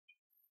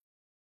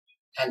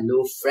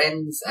Hello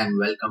friends and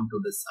welcome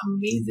to this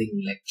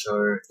amazing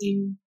lecture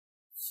in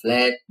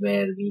Flet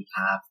where we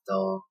have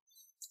the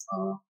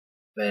uh,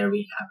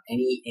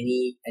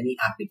 any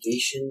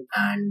application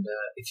and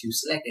if you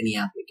select any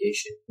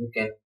application you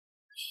can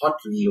hot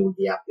reload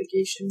the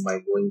application by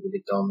going to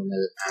the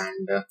terminal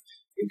and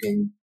you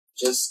can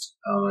just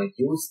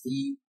use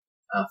the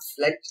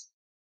Flet.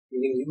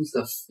 You can use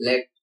the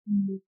Flet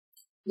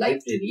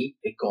library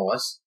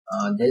because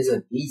there's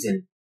a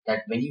reason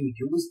that when you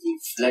use the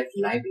Flet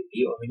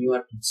library or when you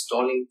are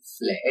installing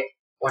Flet,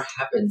 what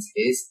happens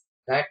is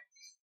that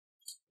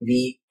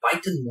the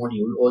Python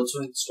module also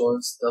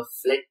installs the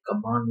Flet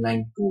command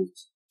line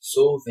tools.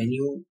 So when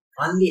you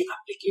run the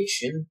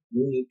application,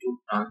 you need to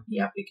run the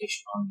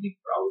application on the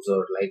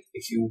browser. Like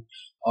if you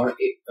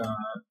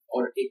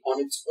on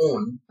its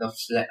own, the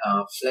Flet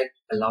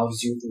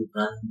allows you to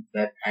run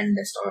web and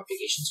desktop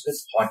applications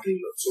with hot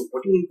reload. So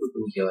what you need to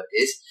do here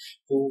is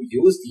to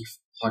use the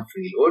hot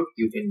reload.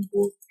 You can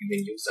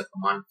use the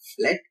command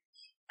Flet,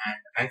 and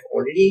I've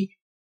already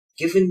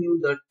given you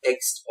the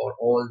text or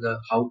all the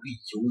how to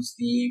use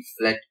the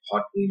Flet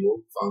hot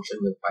reload function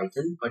with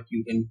Python, but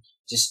you can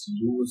just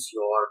use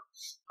your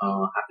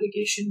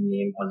application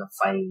name or the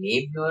file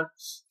name here.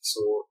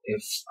 So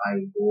if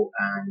I go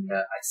and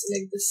I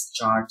select this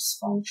charts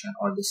function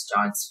or this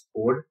charts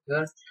code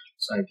here,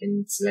 so I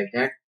can select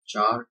that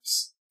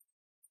charts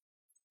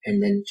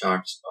and then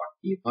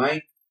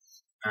charts.py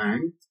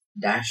and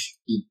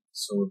 -d.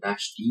 So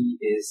 -d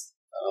is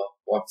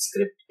what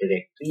script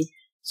directory,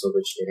 so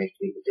which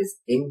directory it is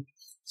in.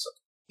 So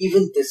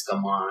even this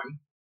command,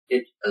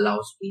 it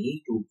allows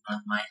me to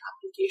run my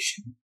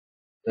application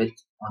with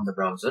on the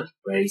browser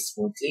very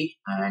smoothly,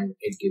 and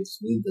it gives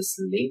me this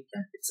link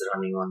and it's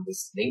running on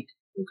this link.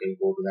 You can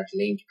go to that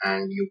link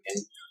and you can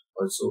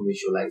also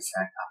visualize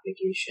that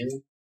application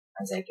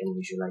as I can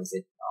visualize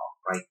it now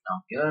right now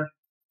here.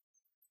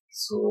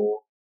 So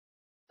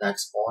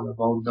that's all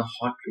about the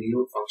hot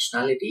reload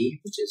functionality,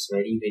 which is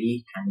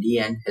very handy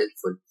and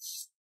helpful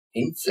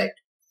in Flet.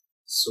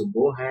 So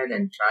go ahead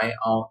and try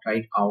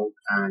it out,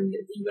 and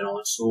you can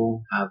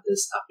also have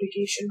this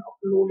application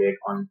uploaded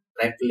on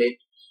Replit,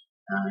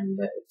 and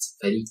it's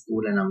very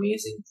cool and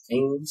amazing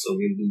thing. So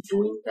we'll be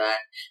doing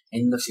that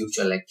in the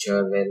future lecture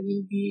where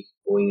we'll be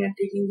going and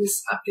taking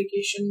this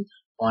application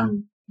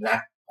on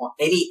that or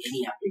any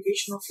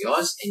application of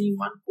yours, any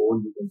one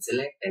code you can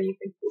select and you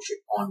can push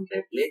it on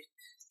Replit.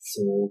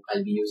 So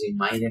I'll be using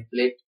my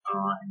Replit,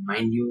 and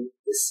mind you,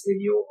 this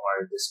video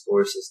or this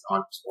course is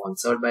not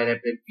sponsored by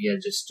Replit. We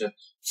are just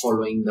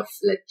following the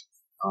Flet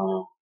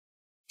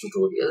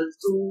tutorial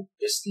to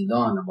just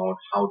learn about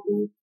how to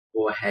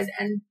go ahead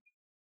and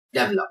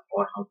develop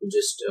or how to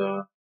just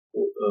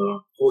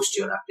host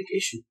your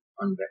application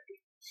on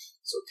Replit.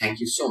 So thank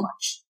you so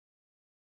much.